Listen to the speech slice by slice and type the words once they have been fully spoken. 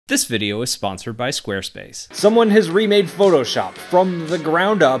This video is sponsored by Squarespace. Someone has remade Photoshop from the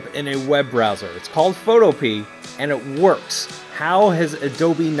ground up in a web browser. It's called Photopea, and it works. How has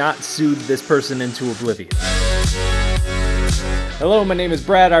Adobe not sued this person into oblivion? Hello, my name is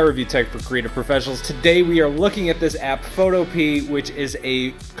Brad. I review tech for creative professionals. Today we are looking at this app, Photopea, which is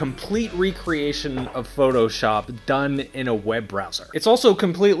a complete recreation of Photoshop done in a web browser. It's also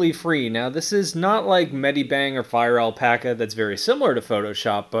completely free. Now, this is not like Medibang or Fire Alpaca that's very similar to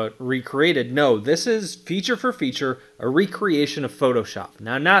Photoshop, but recreated. No, this is feature for feature, a recreation of Photoshop.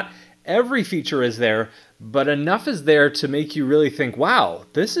 Now, not every feature is there, but enough is there to make you really think, wow,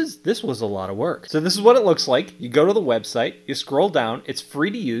 this was a lot of work. So this is what it looks like. You go to the website, you scroll down, it's free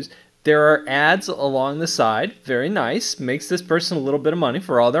to use. There are ads along the side, very nice, makes this person a little bit of money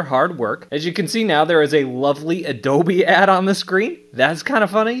for all their hard work. As you can see now, there is a lovely Adobe ad on the screen. That's kind of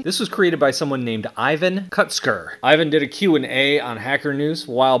funny. This was created by someone named Ivan Kutsker. Ivan did a Q&A on Hacker News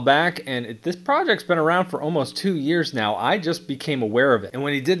a while back, and this project's been around for almost 2 years now. I just became aware of it. And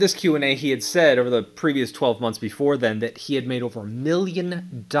when he did this Q&A, he had said over the previous 12 months before then that he had made over $1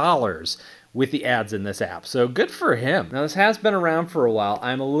 million with the ads in this app. So good for him. Now, this has been around for a while.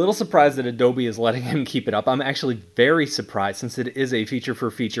 I'm a little surprised that Adobe is letting him keep it up. I'm actually very surprised since it is a feature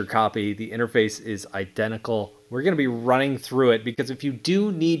for feature copy. The interface is identical. We're going to be running through it because if you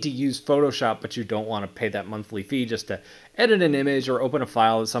do need to use Photoshop, but you don't want to pay that monthly fee just to edit an image or open a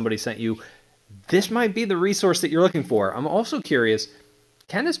file that somebody sent you, this might be the resource that you're looking for. I'm also curious,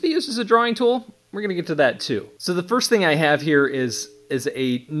 can this be used as a drawing tool? We're going to get to that too. So the first thing I have here is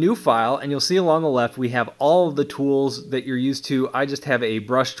a new file, and you'll see along the left we have all of the tools that you're used to. I just have a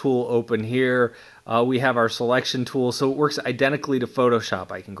brush tool open here. We have our selection tool, so it works identically to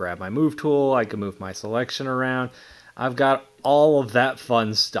Photoshop. I can grab my move tool, I can move my selection around. I've got all of that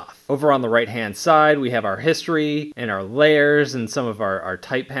fun stuff. Over on the right hand side we have our history and our layers and some of our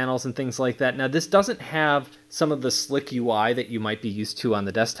type panels and things like that. Now, this doesn't have some of the slick UI that you might be used to on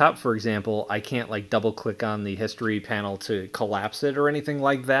the desktop. For example, I can't like double click on the history panel to collapse it or anything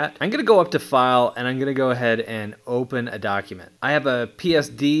like that. I'm gonna go up to File and I'm gonna go ahead and open a document. I have a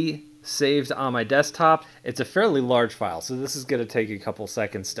PSD saved on my desktop. It's a fairly large file, so this is gonna take a couple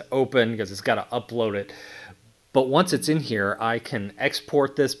seconds to open because it's gotta upload it. But once it's in here, I can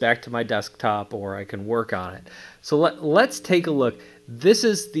export this back to my desktop or I can work on it. So let's take a look. This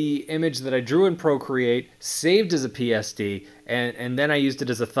is the image that I drew in Procreate, saved as a PSD, and then I used it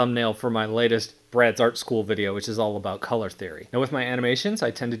as a thumbnail for my latest Brad's Art School video, which is all about color theory. Now, with my animations, I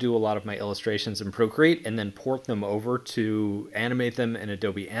tend to do a lot of my illustrations in Procreate and then port them over to animate them in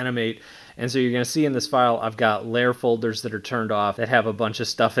Adobe Animate. And so you're going to see in this file, I've got layer folders that are turned off that have a bunch of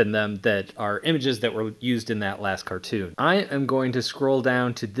stuff in them that are images that were used in that last cartoon. I am going to scroll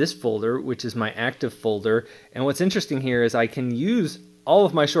down to this folder, which is my active folder. And what's interesting here is I can use all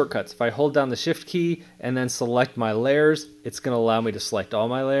of my shortcuts. If I hold down the Shift key and then select my layers, it's going to allow me to select all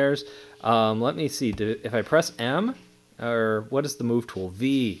my layers. Let me see, if I press M, or what is the move tool?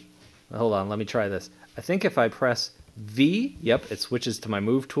 V. Hold on, let me try this. I think if I press V, yep, it switches to my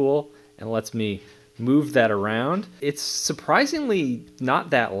move tool and lets me move that around. It's surprisingly not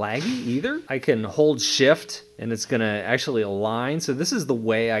that laggy either. I can hold Shift and it's gonna actually align. So this is the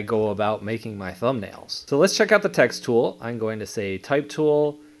way I go about making my thumbnails. So let's check out the text tool. I'm going to say type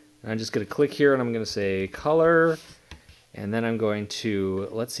tool, and I'm just gonna click here and I'm gonna say color. And then I'm going to,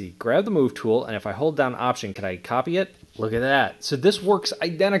 let's see, grab the move tool, and if I hold down Option, can I copy it? Look at that. So this works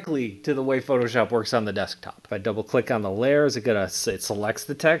identically to the way Photoshop works on the desktop. If I double click on the layers, it selects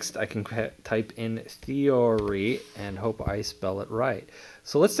the text. I can type in theory and hope I spell it right.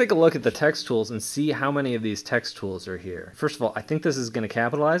 So let's take a look at the text tools and see how many of these text tools are here. First of all, I think this is going to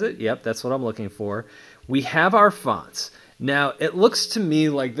capitalize it. Yep, that's what I'm looking for. We have our fonts. Now, it looks to me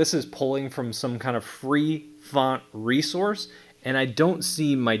like this is pulling from some kind of free font resource, and I don't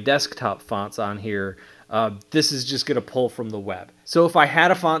see my desktop fonts on here. This is just going to pull from the web. So if I had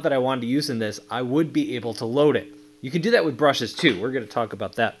a font that I wanted to use in this, I would be able to load it. You can do that with brushes too. We're going to talk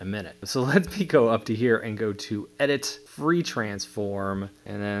about that in a minute. So let me go up to here and go to Edit, Free Transform,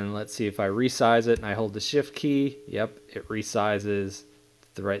 and then let's see if I resize it and I hold the Shift key. Yep, it resizes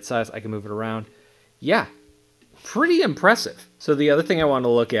the right size. I can move it around. Yeah, pretty impressive. So the other thing I want to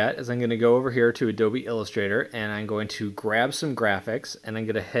look at is I'm going to go over here to Adobe Illustrator and I'm going to grab some graphics and I'm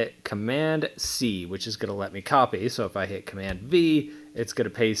going to hit Command C, which is going to let me copy. So if I hit Command V, it's going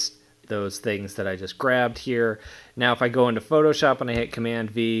to paste those things that I just grabbed here. Now if I go into Photoshop and I hit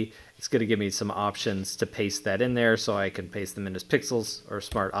Command V, it's going to give me some options to paste that in there, so I can paste them in as pixels or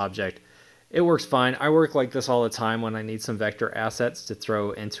smart object. It works fine. I work like this all the time when I need some vector assets to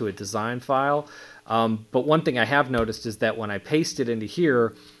throw into a design file. But one thing I have noticed is that when I paste it into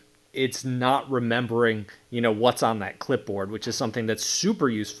here, it's not remembering, what's on that clipboard, which is something that's super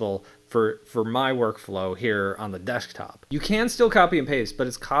useful for my workflow here on the desktop. You can still copy and paste, but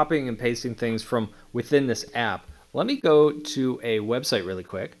it's copying and pasting things from within this app. Let me go to a website really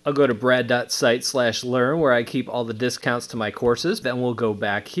quick. I'll go to brad.site/learn where I keep all the discounts to my courses. Then we'll go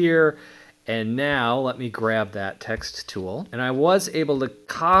back here. And now let me grab that text tool. And I was able to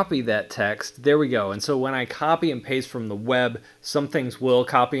copy that text. There we go. And so when I copy and paste from the web, some things will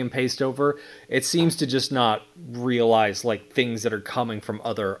copy and paste over. It seems to just not realize like things that are coming from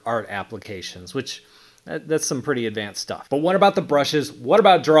other art applications, which that's some pretty advanced stuff. But what about the brushes? What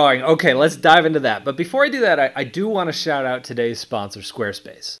about drawing? Okay, let's dive into that. But before I do that, I do want to shout out today's sponsor,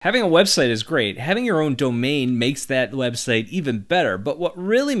 Squarespace. Having a website is great. Having your own domain makes that website even better. But what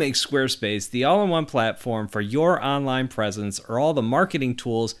really makes Squarespace the all-in-one platform for your online presence are all the marketing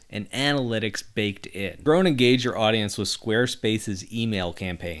tools and analytics baked in. Grow and engage your audience with Squarespace's email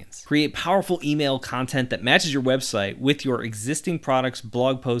campaigns. Create powerful email content that matches your website with your existing products,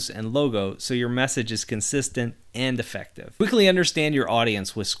 blog posts, and logo so your message is consistent and effective. Quickly understand your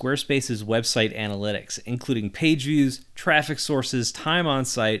audience with Squarespace's website analytics, including page views, traffic sources, time on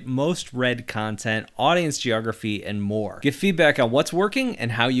site, most read content, audience geography, and more. Give feedback on what's working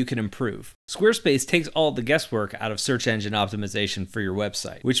and how you can improve. Squarespace takes all the guesswork out of search engine optimization for your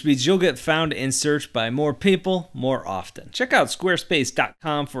website, which means you'll get found in search by more people more often. Check out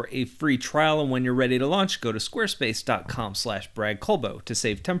squarespace.com for a free trial, and when you're ready to launch, go to squarespace.com/BradColbo to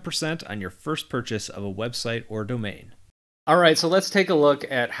save 10% on your first purchase of a website or domain. All right, so let's take a look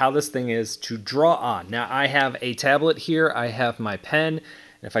at how this thing is to draw on. Now I have a tablet here, I have my pen, and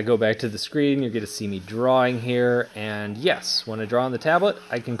if I go back to the screen, you're going to see me drawing here, and yes, when I draw on the tablet,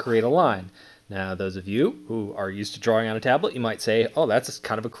 I can create a line. Now those of you who are used to drawing on a tablet, you might say, oh, that's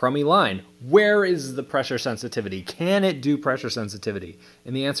kind of a crummy line. Where is the pressure sensitivity? Can it do pressure sensitivity?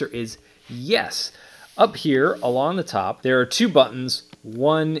 And the answer is yes. Up here along the top, there are two buttons.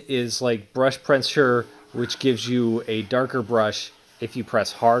 One is like brush pressure, which gives you a darker brush if you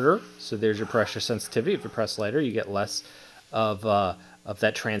press harder. So there's your pressure sensitivity. If you press lighter, you get less of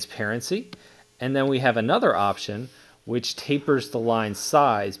that transparency. And then we have another option which tapers the line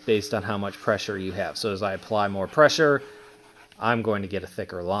size based on how much pressure you have. So as I apply more pressure, I'm going to get a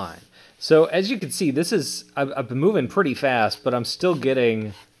thicker line. So as you can see, this is, I've been moving pretty fast, but I'm still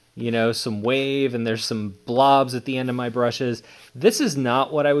getting, some wave, and there's some blobs at the end of my brushes. This is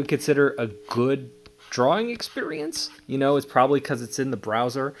not what I would consider a good drawing experience. It's probably because it's in the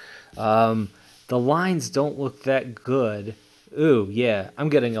browser. The lines don't look that good. Ooh, yeah, I'm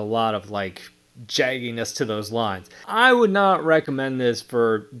getting a lot of like jagginess to those lines. I would not recommend this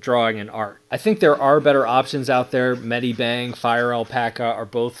for drawing in art. I think there are better options out there. Medibang, Fire Alpaca are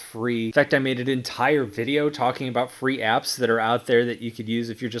both free. In fact, I made an entire video talking about free apps that are out there that you could use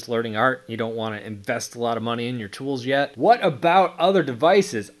if you're just learning art. You don't want to invest a lot of money in your tools yet. What about other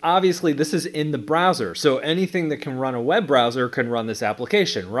devices? Obviously, this is in the browser, so anything that can run a web browser can run this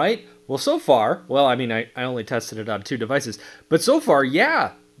application, right? Well, so far, I only tested it on 2 devices, but so far,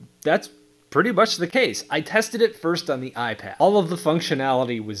 yeah, that's pretty much the case. I tested it first on the iPad. All of the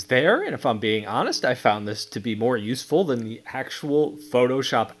functionality was there, and if I'm being honest, I found this to be more useful than the actual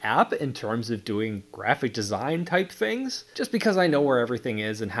Photoshop app in terms of doing graphic design type things, just because I know where everything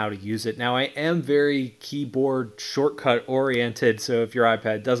is and how to use it. Now, I am very keyboard shortcut oriented, so if your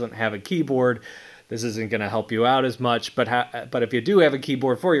iPad doesn't have a keyboard, this isn't going to help you out as much, but if you do have a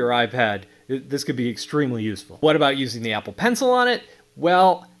keyboard for your iPad, this could be extremely useful. What about using the Apple Pencil on it?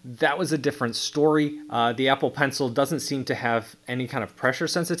 Well, that was a different story. The Apple Pencil doesn't seem to have any kind of pressure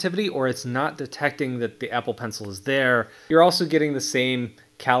sensitivity, or it's not detecting that the Apple Pencil is there. You're also getting the same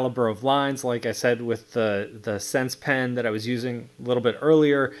caliber of lines, like I said with the Sense Pen that I was using a little bit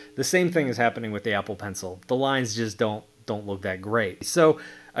earlier. The same thing is happening with the Apple Pencil. The lines just don't look that great. So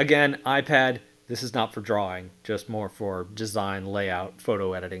again, iPad, this is not for drawing, just more for design, layout,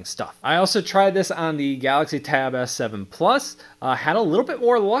 photo editing stuff. I also tried this on the Galaxy Tab S7 Plus. Had a little bit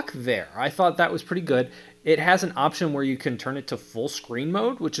more luck there. I thought that was pretty good. It has an option where you can turn it to full screen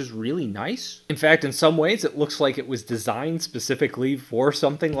mode, which is really nice. In fact, in some ways, it looks like it was designed specifically for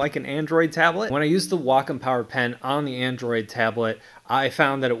something like an Android tablet. When I used the Wacom Power Pen on the Android tablet, I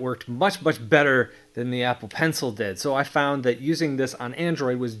found that it worked much, much better than the Apple Pencil did. So I found that using this on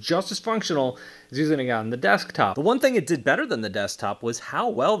Android was just as functional as using it on the desktop. The one thing it did better than the desktop was how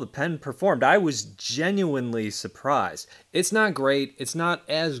well the pen performed. I was genuinely surprised. It's not great. It's not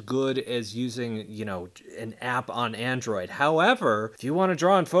as good as using, an app on Android. However, if you want to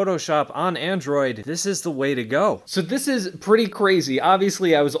draw in Photoshop on Android, this is the way to go. So this is pretty crazy.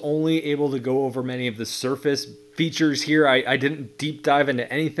 Obviously, I was only able to go over many of the surface features here. I didn't deep dive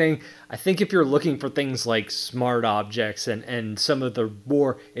into anything. I think if you're looking for things like smart objects and some of the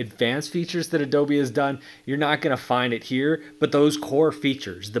more advanced features that Adobe has done, you're not going to find it here. But those core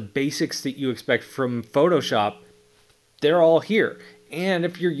features, the basics that you expect from Photoshop, they're all here. And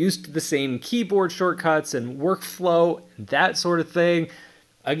if you're used to the same keyboard shortcuts and workflow and that sort of thing,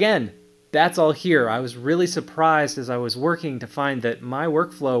 again, that's all here. I was really surprised as I was working to find that my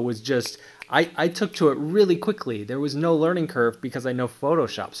workflow was just, I took to it really quickly. There was no learning curve because I know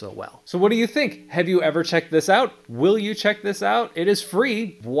Photoshop so well. So what do you think? Have you ever checked this out? Will you check this out? It is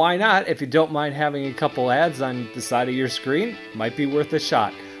free. Why not? If you don't mind having a couple ads on the side of your screen, might be worth a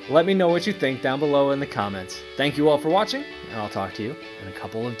shot. Let me know what you think down below in the comments. Thank you all for watching, and I'll talk to you in a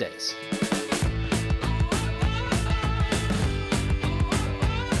couple of days.